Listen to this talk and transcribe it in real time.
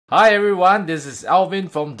Hi everyone, this is Alvin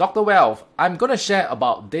from Dr. Wealth. I'm going to share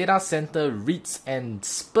about data center REITs and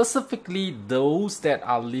specifically those that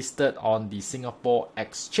are listed on the Singapore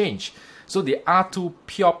Exchange. So there are two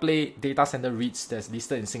pure play data center REITs that's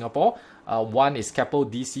listed in Singapore. One is Keppel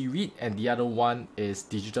DC REIT and the other one is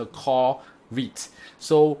Digital Core REIT.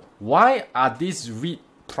 So why are these REIT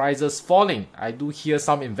prices falling? I do hear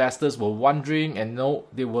some investors were wondering and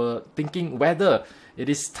they were thinking whether it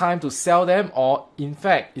is time to sell them or in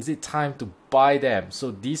fact is it time to buy them. So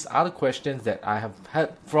these are the questions that I have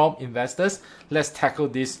heard from investors. Let's tackle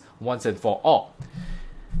this once and for all.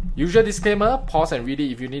 Usual disclaimer, pause and read it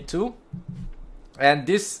if you need to. And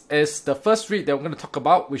this is the first REIT that we're going to talk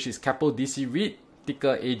about, which is Keppel DC REIT,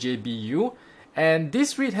 ticker AJBU. And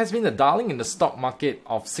this REIT has been a darling in the stock market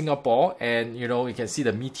of Singapore, and you can see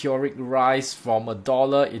the meteoric rise from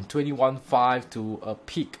 $1 in 2015 to a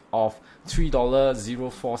peak of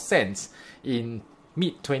 $3.04 in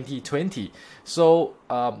mid-2020. So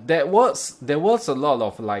there was a lot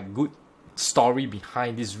of good story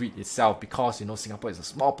behind this REIT itself, because Singapore is a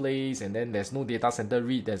small place and then there's no data center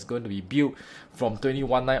REIT that's going to be built from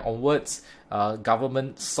 2019 onwards.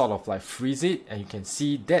 Government sort of freeze it, and you can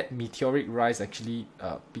see that meteoric rise actually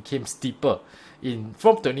became steeper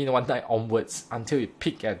from 2019 onwards until it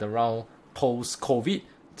peaked at around post-COVID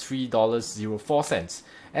 $3.04,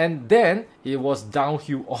 and then it was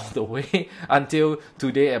downhill all the way until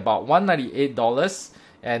today about $198,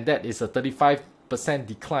 and that is a 35%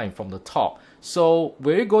 decline from the top. So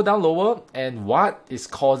will it go down lower, and what is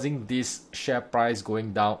causing this share price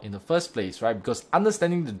going down in the first place, right? Because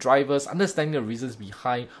understanding the drivers, understanding the reasons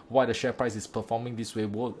behind why the share price is performing this way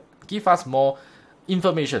will give us more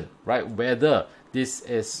information, right? Whether this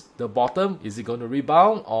is the bottom, is it going to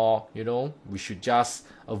rebound, or we should just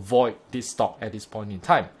avoid this stock at this point in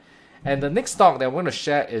time. And the next stock that I'm going to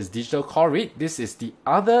share is Digital Core REIT. This is the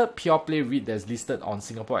other pure play REIT that's listed on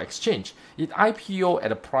Singapore Exchange. It IPO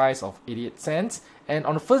at a price of 88 cents, and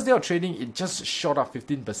on the first day of trading, it just shot up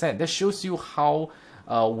 15%. That shows you how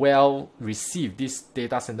well received these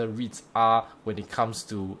data center REITs are when it comes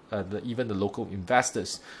to even the local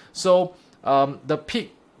investors. So the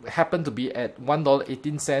peak happened to be at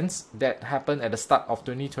 $1.18. That happened at the start of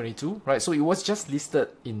 2022, right? So it was just listed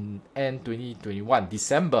in end 2021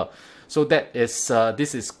 December. So that is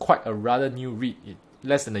this is quite a rather new REIT,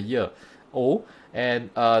 less than a year old, and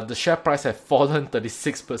the share price has fallen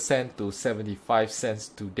 36% to 75 cents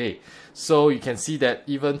today. So you can see that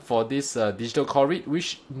even for this Digital Core REIT,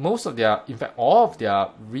 which most of their, in fact all of their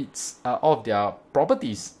REITs, all of their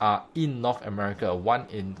properties are in North America, one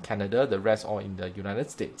in Canada, the rest all in the United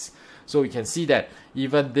States. So you can see that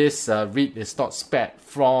even this REIT is not spared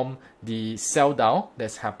from the sell down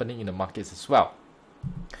that's happening in the markets as well.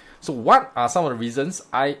 So what are some of the reasons?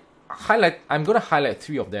 I'm going to highlight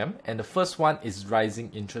three of them, and the first one is rising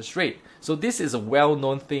interest rate. So this is a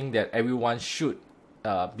well-known thing that everyone should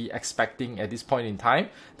be expecting at this point in time,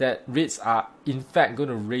 that rates are in fact going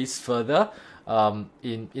to raise further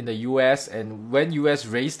in the US, and when US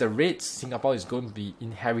raise the rates, Singapore is going to be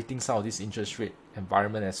inheriting some of this interest rate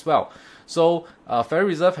environment as well. So Federal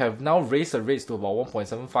Reserve have now raised the rates to about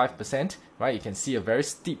 1.75%, right? You can see a very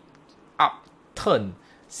steep upturn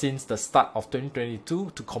since the start of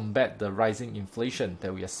 2022 to combat the rising inflation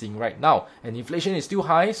that we are seeing right now. And inflation is still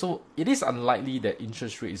high, so it is unlikely that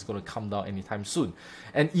interest rate is going to come down anytime soon.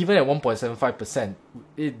 And even at 1.75%,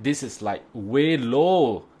 this is way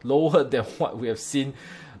lower than what we have seen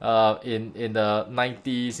in the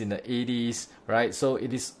 90s, in the 80s, right? So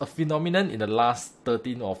it is a phenomenon in the last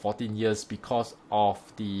 13 or 14 years because of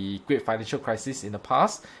the great financial crisis in the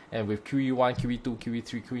past, and with QE1, QE2,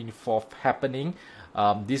 QE3, QE4 happening,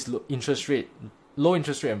 this low interest rate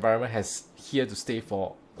environment has here to stay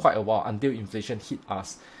for quite a while until inflation hit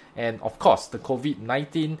us. And of course, the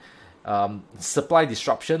COVID-19 supply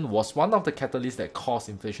disruption was one of the catalysts that caused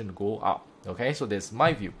inflation to go up. Okay, so that's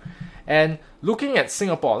my view. And looking at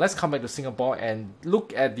Singapore, let's come back to Singapore and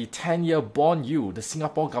look at the 10-year bond yield, the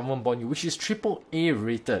Singapore government bond yield, which is AAA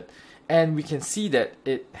rated. And we can see that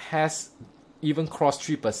it has even crossed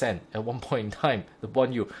 3% at one point in time, the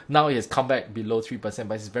bond yield. Now it has come back below 3%,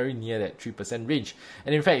 but it's very near that 3% range.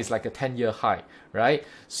 And in fact, it's like a 10-year high, right?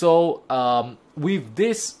 So with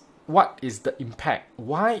this, what is the impact?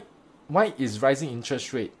 Why is rising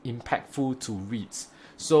interest rate impactful to REITs?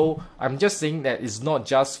 So I'm just saying that it's not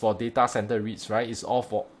just for data center REITs, right? It's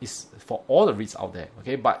for all the REITs out there,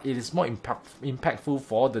 okay? But it is more impactful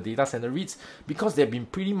for the data center REITs because they've been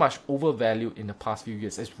pretty much overvalued in the past few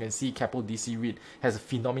years. As you can see, Keppel DC REIT has a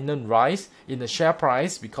phenomenal rise in the share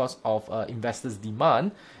price because of investors'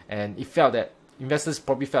 demand, and investors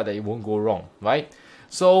probably felt that it won't go wrong, right?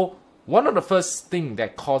 So one of the first thing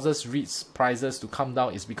that causes REITs prices to come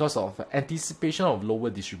down is because of anticipation of lower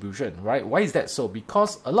distribution, right? Why is that so?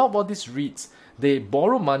 Because a lot of all these REITs, they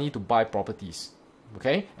borrow money to buy properties,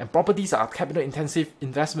 okay? And properties are capital intensive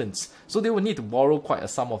investments, so they will need to borrow quite a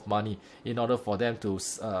sum of money in order for them to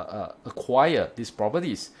acquire these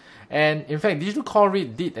properties. And in fact, Digital Core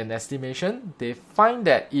REIT did an estimation. They find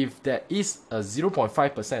that if there is a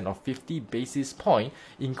 0.5% or 50 basis point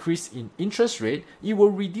increase in interest rate, it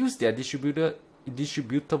will reduce their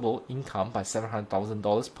distributable income by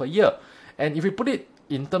 $700,000 per year. And if we put it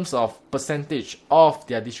in terms of percentage of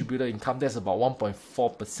their distributed income, that's about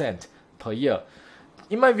 1.4% per year.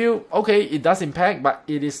 In my view, okay, it does impact, but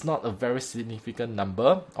it is not a very significant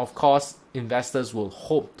number. Of course, investors will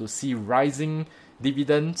hope to see rising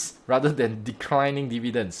dividends rather than declining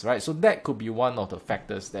dividends, right? So that could be one of the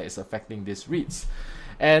factors that is affecting these REITs.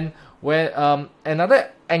 And when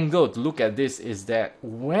another angle to look at this is that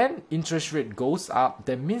when interest rate goes up,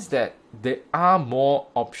 that means that there are more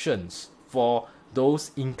options for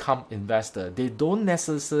those income investors. They don't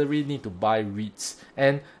necessarily need to buy REITs,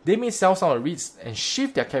 and they may sell some of the REITs and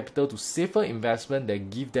shift their capital to safer investment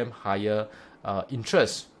that give them higher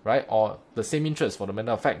interest, right? Or the same interest for the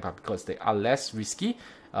matter of fact, but because they are less risky,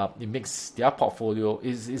 it makes their portfolio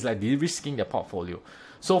is like de-risking their portfolio.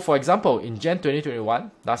 So for example, in Jan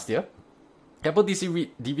 2021, last year, Keppel DC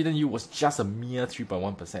REIT dividend yield was just a mere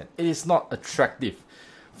 3.1%. It is not attractive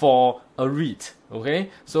for a REIT,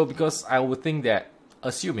 okay? So because I would think that,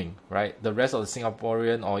 assuming, right, the rest of the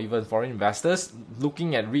Singaporean or even foreign investors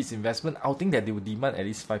looking at REITs investment, I would think that they would demand at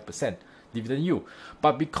least 5% dividend yield.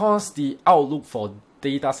 But because the outlook for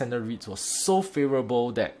data center REITs was so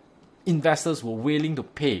favorable that investors were willing to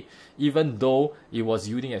pay, even though it was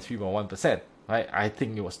yielding at 3.1%, right? I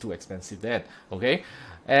think it was too expensive then, okay?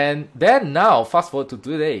 And then now, fast forward to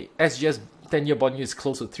today, SGS 10-year bond yield is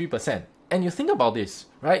close to 3%. And you think about this,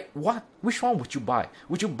 right? Which one would you buy?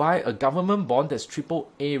 Would you buy a government bond that's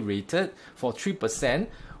AAA rated for 3%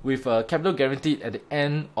 with a capital guaranteed at the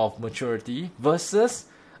end of maturity versus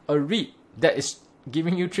a REIT that is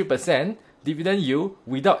giving you 3% dividend yield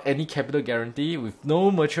without any capital guarantee, with no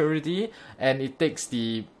maturity, and it takes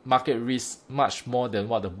the market risk much more than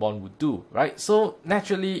what the bond would do, right? So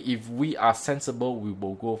naturally, if we are sensible, we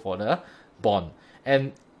will go for the bond.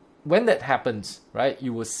 And when that happens, right,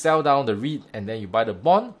 you will sell down the REIT and then you buy the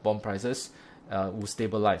bond prices will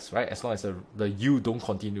stabilize, right? As long as the yield don't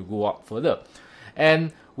continue to go up further.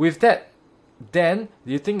 And with that, then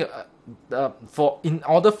do you think in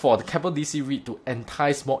order for the Keppel DC REIT to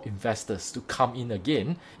entice more investors to come in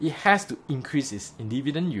again, it has to increase its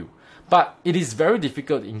dividend yield. But it is very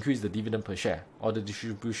difficult to increase the dividend per share or the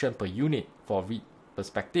distribution per unit for REIT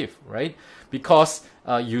perspective, right? Because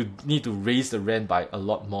you need to raise the rent by a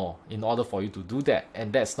lot more in order for you to do that,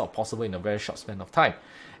 and that's not possible in a very short span of time.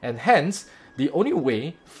 And hence, the only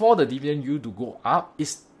way for the dividend yield to go up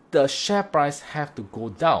is the share price have to go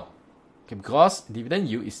down. Okay, because dividend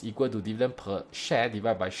yield is equal to dividend per share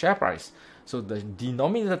divided by share price. So the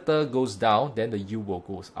denominator goes down, then the yield will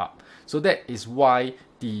go up. So that is why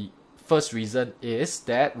the first reason is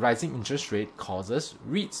that rising interest rate causes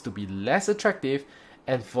REITs to be less attractive,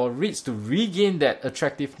 and for REITs to regain that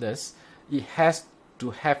attractiveness, it has to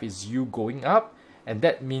have its yield going up, and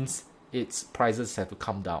that means its prices have to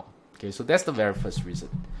come down. Okay, so that's the very first reason.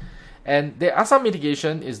 And there are some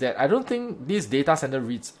mitigation, is that I don't think these data center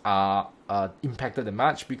REITs are impacted that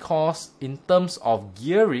much, because in terms of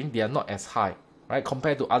gearing, they are not as high, right?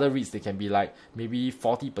 Compared to other REITs, they can be like maybe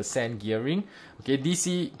 40% gearing. Okay,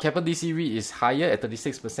 Keppel DC REIT is higher at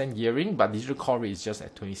 36% gearing, but Digital Core REIT is just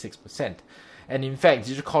at 26%. And in fact,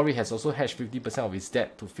 Digital Core REIT has also hedged 50% of its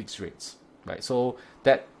debt to fixed rates, right? So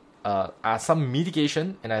that are some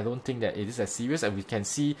mitigation, and I don't think that it is as serious, and we can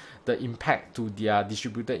see the impact to their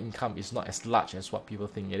distributed income is not as large as what people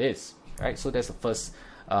think it is, right? So that's the first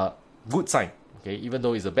good sign, okay, even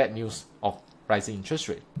though it's a bad news of rising interest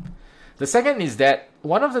rate. The second is that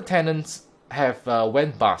one of the tenants have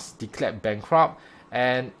went bust, declared bankrupt,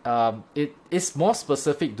 and it is more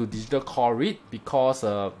specific to Digital Core REIT, because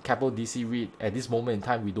Keppel DC REIT, at this moment in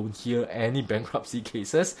time, we don't hear any bankruptcy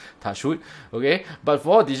cases, touch wood, okay? But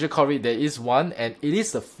for Digital Core REIT, there is one, and it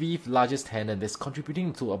is the 5th largest tenant that's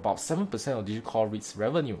contributing to about 7% of Digital Core REIT's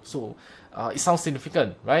revenue. So it sounds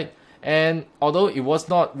significant, right? And although it was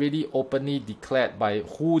not really openly declared by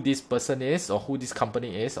who this person is or who this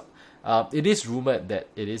company is, it is rumored that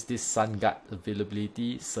it is this SunGuard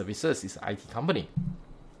Availability Services, is an IT company.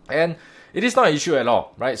 And it is not an issue at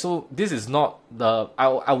all, right? So this is not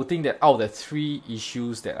I would think that out of the 3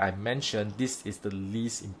 issues that I mentioned, this is the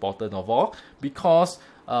least important of all, because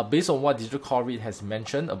based on what Digital Core REIT has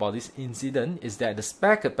mentioned about this incident, is that the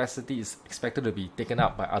spare capacity is expected to be taken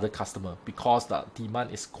up by other customers because the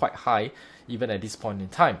demand is quite high even at this point in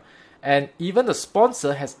time. And even the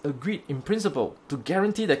sponsor has agreed in principle to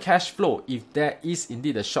guarantee the cash flow if there is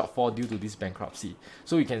indeed a shortfall due to this bankruptcy.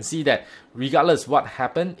 So you can see that regardless what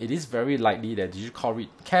happened, it is very likely that Digital Core REIT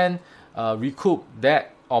can recoup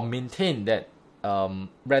that or maintain that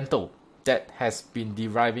rental that has been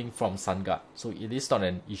deriving from SunGard. So it is not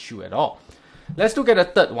an issue at all. Let's look at the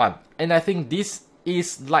third one. And I think this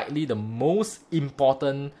is likely the most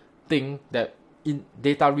important thing that in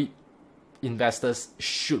data REIT investors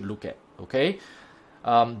should look at. Okay,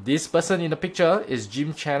 this person in the picture is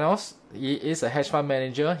Jim Chanos. He is a hedge fund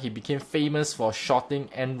manager. He became famous for shorting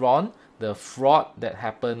Enron, the fraud that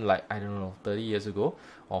happened like, I don't know, 30 years ago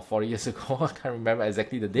or 40 years ago. I can't remember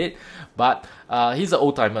exactly the date, but he's an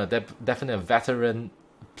old-timer, definitely a veteran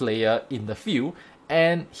player in the field,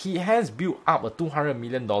 and he has built up a $200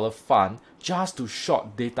 million fund just to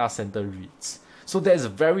short data center REITs. So there's a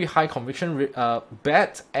very high conviction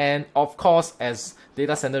bet, and of course, as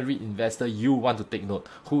data center REIT investor, you want to take note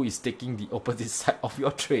who is taking the opposite side of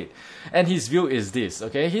your trade. And his view is this,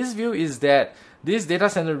 okay? His view is that these data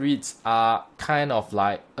center REITs are kind of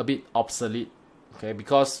like a bit obsolete, okay?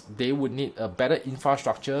 Because they would need a better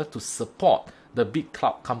infrastructure to support the big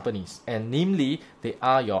cloud companies, and namely, they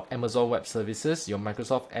are your Amazon Web Services, your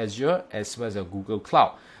Microsoft Azure, as well as your Google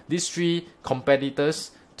Cloud. These three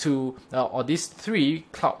competitors or these three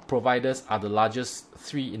cloud providers are the largest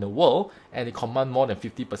three in the world, and they command more than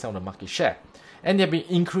 50% of the market share. And they've been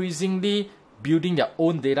increasingly building their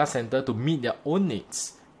own data center to meet their own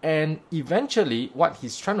needs. And eventually, what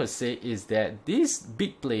he's trying to say is that these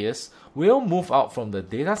big players will move out from the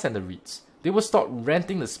data center REITs. They will start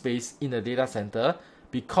renting the space in the data center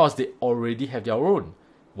because they already have their own.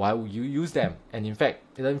 Why would you use them? And in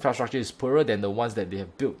fact, the infrastructure is poorer than the ones that they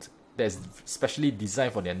have built, that's specially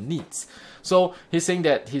designed for their needs. So he's saying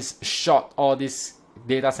that he's short all these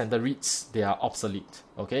data center REITs, they are obsolete,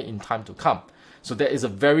 okay, in time to come. So there is a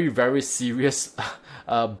very, very serious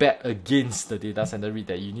bet against the data center REIT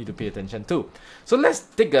that you need to pay attention to. So let's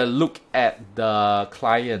take a look at the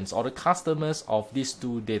clients or the customers of these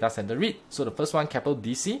two data center REIT. So the first one, Capital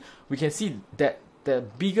DC, we can see that the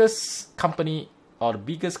biggest company or the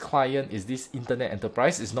biggest client is this internet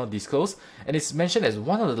enterprise. It's not disclosed, and it's mentioned as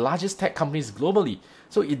one of the largest tech companies globally.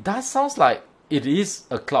 So it does sound like it is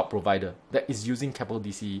a cloud provider that is using Capital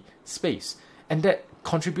DC space, and that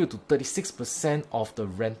contribute to 36% of the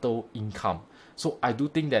rental income. So I do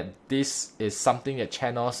think that this is something that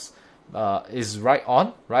Chanos is right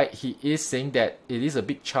on, right? He is saying that it is a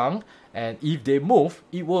big chunk, and if they move,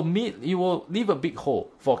 it will leave a big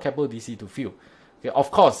hole for Capital DC to fill. Okay,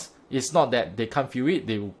 of course, it's not that they can't fill it,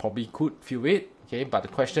 they probably could fill it, okay? But the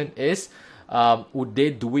question is, would they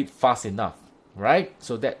do it fast enough, right?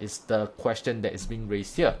 So that is the question that is being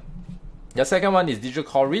raised here. The second one is Digital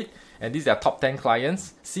Core REIT, and these are top 10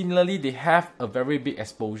 clients. Similarly, they have a very big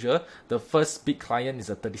exposure. The first big client is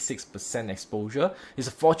a 36% exposure. It's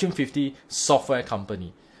a Fortune 50 software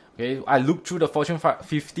company. Okay, I looked through the Fortune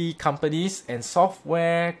 50 companies, and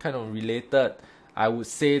software kind of related, I would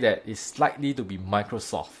say that it's likely to be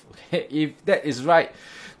Microsoft. Okay, if that is right,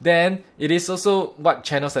 then it is also what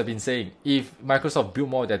channels have been saying. If Microsoft build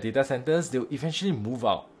more of their data centers, they'll eventually move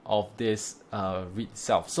out of this REIT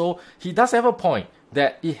itself. So he does have a point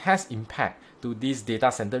that it has impact to this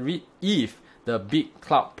data center REIT if the big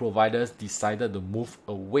cloud providers decided to move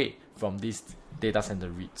away from these data center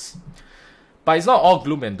REITs. But it's not all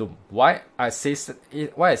gloom and doom. Why I say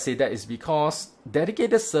that is because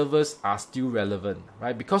dedicated servers are still relevant,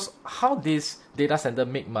 right? Because how this data center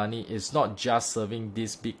make money is not just serving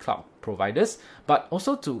these big cloud providers, but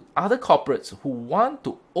also to other corporates who want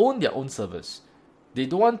to own their own servers. They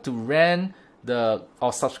don't want to rent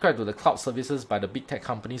or subscribe to the cloud services by the big tech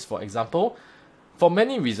companies, for example. For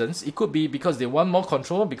many reasons, it could be because they want more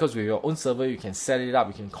control, because with your own server, you can set it up,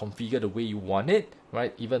 you can configure the way you want it,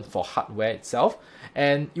 right? Even for hardware itself.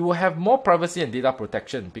 And you will have more privacy and data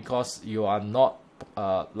protection because you are not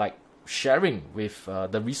like sharing with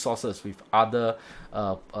the resources with other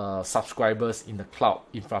subscribers in the cloud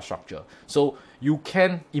infrastructure. So you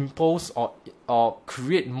can impose or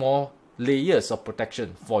create more layers of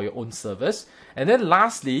protection for your own servers. And then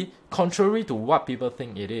lastly, contrary to what people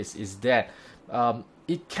think it is that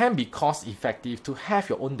it can be cost effective to have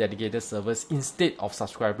your own dedicated servers instead of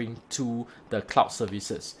subscribing to the cloud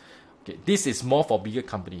services. Okay, this is more for bigger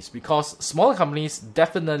companies, because smaller companies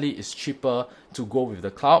definitely is cheaper to go with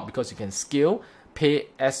the cloud because you can scale, pay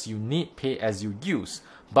as you need, pay as you use.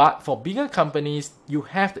 But for bigger companies, you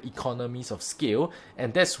have the economies of scale,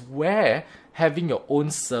 and that's where having your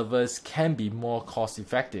own servers can be more cost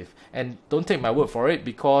effective. And don't take my word for it,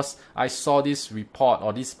 because I saw this report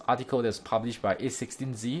or this article that's published by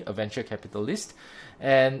A16Z, a venture capitalist,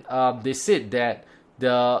 and they said that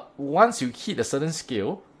once you hit a certain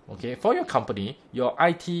scale, okay, for your company, your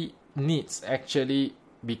IT needs actually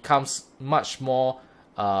becomes much more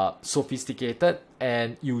sophisticated,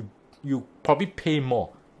 and you probably pay more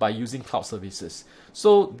by using cloud services.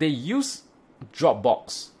 So they use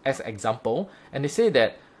Dropbox as an example, and they say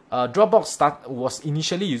that Dropbox was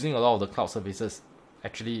initially using a lot of the cloud services.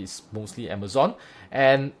 Actually, it's mostly Amazon,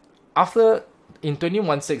 and after in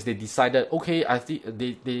 2016 they decided, okay, I think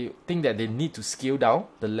they think that they need to scale down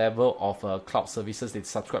the level of cloud services they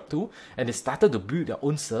subscribe to, and they started to build their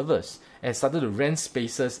own servers and started to rent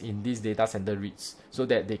spaces in these data center REITs so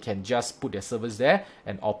that they can just put their servers there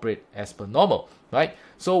and operate as per normal, right?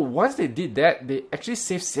 So once they did that, they actually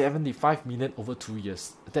saved 75 million over 2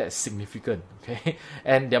 years. That is significant, okay?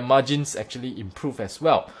 And their margins actually improve as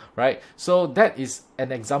well, right? So that is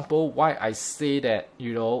an example why I say that,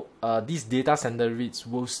 you know, these data center REITs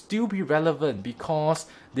will still be relevant, because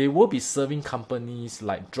they will be serving companies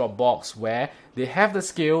like Dropbox, where they have the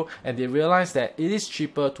scale and they realize that it is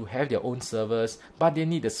cheaper to have their own servers, but they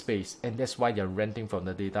need the space, and that's why they're renting from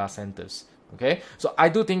the data centers. Okay, so I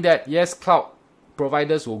do think that yes, cloud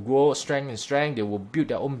providers will grow strength and strength. They will build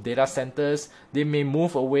their own data centers. They may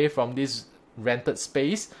move away from this rented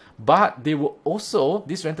space, but they will also,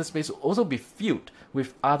 this rented space will also be filled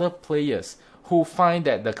with other players who find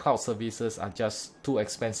that the cloud services are just too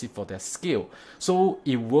expensive for their scale. So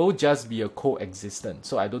it will just be a coexistence.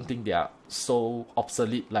 So I don't think they are so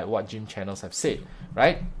obsolete like what gym channels have said,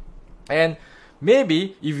 right? And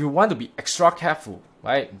maybe if you want to be extra careful,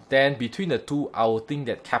 right, then between the two, I would think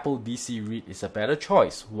that Keppel DC REIT is a better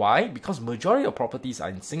choice. Why? Because majority of properties are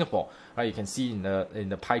in Singapore, right? You can see in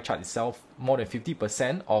the pie chart itself, more than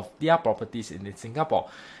 50% of their properties in Singapore.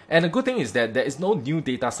 And the good thing is that there is no new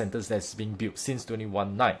data centers that's being built since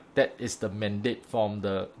 2019. That is the mandate from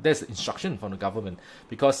that's the instruction from the government,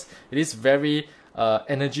 because it is very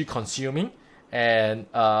energy consuming, and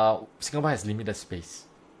Singapore has limited space,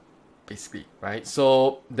 basically, right?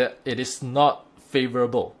 So it is not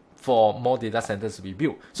favorable for more data centers to be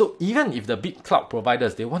built. So even if the big cloud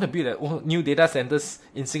providers, they want to build their own new data centers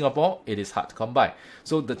in Singapore, it is hard to come by.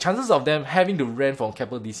 So the chances of them having to rent from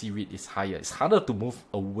Keppel DC REIT is higher. It's harder to move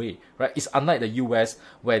away, right? It's unlike the US,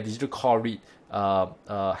 where Digital Core REIT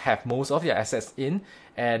have most of their assets in,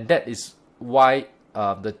 and that is why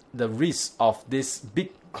the risk of these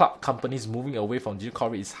big cloud companies moving away from Digital Core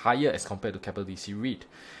REIT is higher as compared to Keppel DC REIT.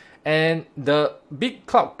 And the big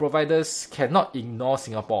cloud providers cannot ignore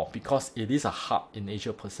Singapore, because it is a hub in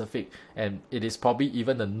Asia Pacific, and it is probably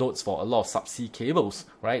even the nodes for a lot of subsea cables,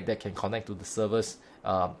 right, that can connect to the servers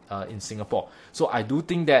in Singapore. So I do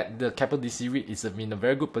think that the Keppel DC REIT is in a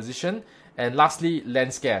very good position. And lastly,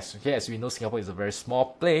 land scarce. Okay, as we know, Singapore is a very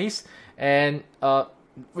small place, and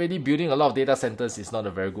really building a lot of data centers is not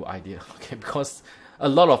a very good idea. Okay, because a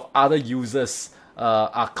lot of other users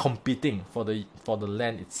are competing for the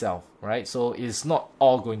land itself, right? So it's not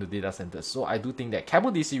all going to data centers. So I do think that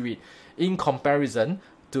Keppel DC REIT, in comparison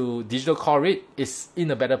to Digital Core REIT, is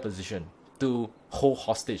in a better position to hold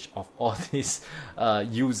hostage of all these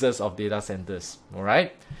users of data centers, all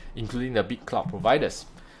right, including the big cloud providers.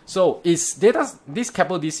 So is this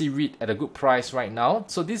Keppel DC REIT at a good price right now?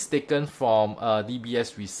 So this is taken from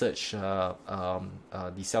DBS Research,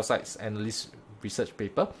 the sell sides analyst research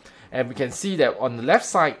paper. And we can see that on the left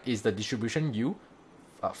side is the distribution yield,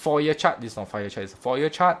 4-year chart. This is not 5-year chart, it's a 4-year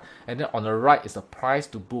chart. And then on the right is the price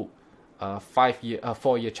to book,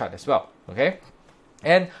 4-year chart as well. Okay.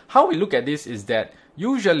 And how we look at this is that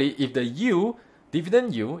usually if the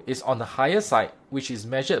dividend yield is on the higher side, which is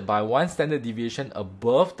measured by 1 standard deviation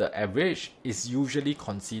above the average, is usually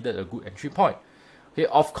considered a good entry point. Okay,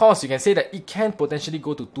 of course, you can say that it can potentially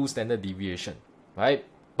go to 2 standard deviation, right?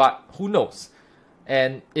 But who knows?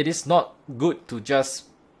 And it is not good to just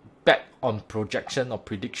bet on projection or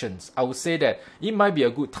predictions. I would say that it might be a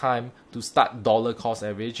good time to start dollar cost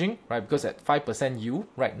averaging, right? Because at 5% yield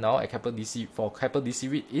right now at Keppel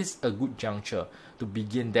DC REIT is a good juncture to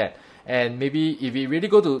begin that. And maybe if you really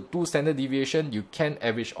go to 2 standard deviation, you can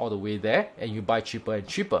average all the way there and you buy cheaper and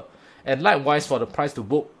cheaper. And likewise for the price to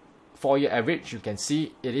book, 4-year average, you can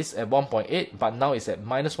see it is at 1.8, but now it's at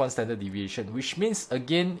 -1 standard deviation, which means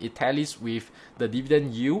again it tallies with the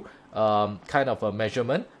dividend yield kind of a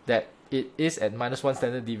measurement, that it is at -1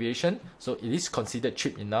 standard deviation. So it is considered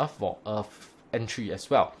cheap enough for a entry as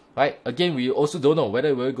well, right? Again, we also don't know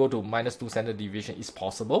whether we'll go to -2 standard deviation is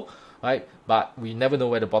possible, right? But we never know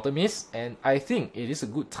where the bottom is, and I think it is a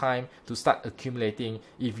good time to start accumulating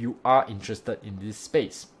if you are interested in this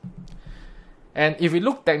space. And if we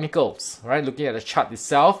look technicals, right, looking at the chart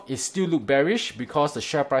itself, it still look bearish because the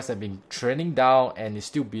share price has been trending down and is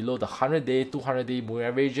still below the 100-day, 200-day moving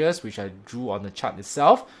averages, which I drew on the chart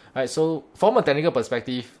itself, right? So from a technical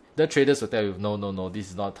perspective, the traders will tell you, no, this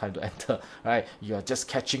is not time to enter, right? You are just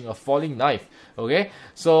catching a falling knife, okay?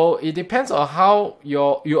 So it depends on how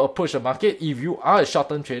you approach the market. If you are a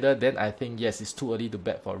short-term trader, then I think, yes, it's too early to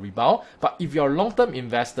bet for a rebound. But if you're a long-term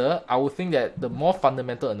investor, I would think that the more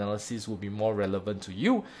fundamental analysis will be more relevant to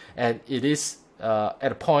you. And it is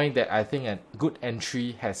at a point that I think a good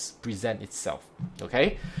entry has presented itself,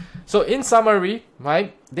 okay? So in summary,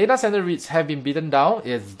 right, data center REITs have been beaten down.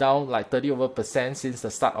 It's down like 30% since the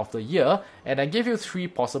start of the year. And I gave you 3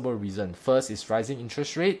 possible reasons. First is rising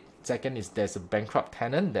interest rate. Second is there's a bankrupt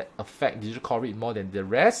tenant that affect digital core REIT more than the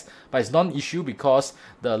rest. But it's non-issue because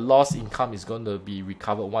the lost income is going to be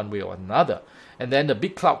recovered one way or another. And then the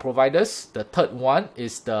big cloud providers, the third one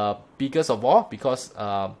is the biggest of all because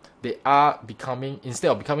they are becoming,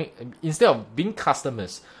 instead of being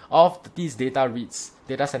customers of these data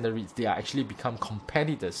center REITs, they are actually become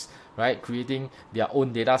competitors, right? Creating their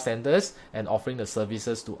own data centers and offering the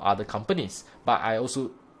services to other companies. But I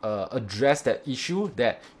also address that issue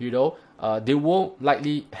that, they will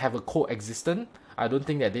likely have a coexistence. I don't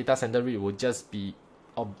think that data center REIT will just be,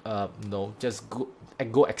 just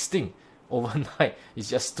go extinct overnight. It's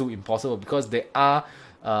just too impossible because there are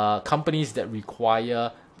companies that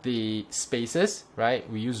require the spaces, right?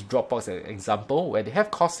 We use Dropbox as an example where they have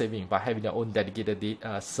cost saving by having their own dedicated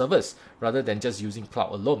servers rather than just using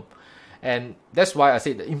cloud alone. And that's why I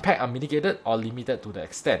say the impact are mitigated or limited to the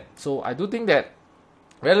extent. So I do think that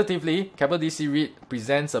relatively, Capital DC REIT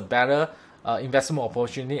presents a better investment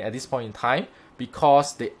opportunity at this point in time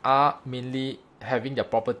because they are mainly having their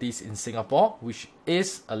properties in Singapore, which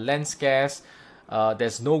is a land scarce.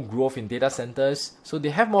 There's no growth in data centers, so they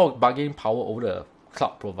have more bargaining power over the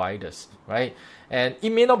cloud providers, right? And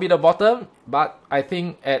it may not be the bottom, but I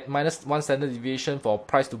think at -1 standard deviation for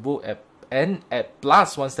price to book and at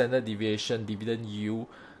 +1 standard deviation dividend yield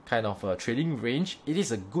kind of a trading range, it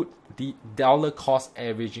is a good dollar cost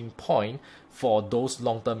averaging point for those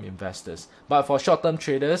long-term investors. But for short-term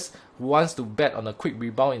traders who wants to bet on a quick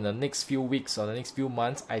rebound in the next few weeks or the next few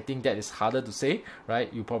months, I think that is harder to say,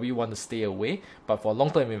 right? You probably want to stay away. But for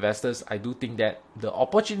long-term investors, I do think that the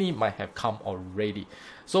opportunity might have come already.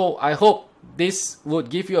 So I hope this would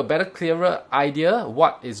give you a better, clearer idea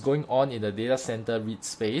what is going on in the data center REIT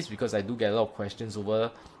space, because I do get a lot of questions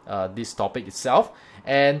over this topic itself,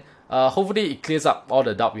 and hopefully it clears up all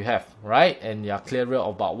the doubt you have, right? And you're clearer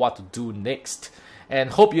about what to do next. And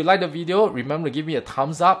hope you like the video. Remember to give me a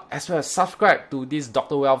thumbs up as well as subscribe to this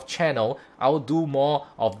Dr. Wealth channel. I will do more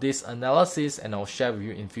of this analysis and I'll share with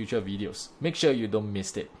you in future videos. Make sure you don't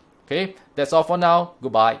miss it. Okay, that's all for now.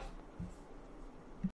 Goodbye.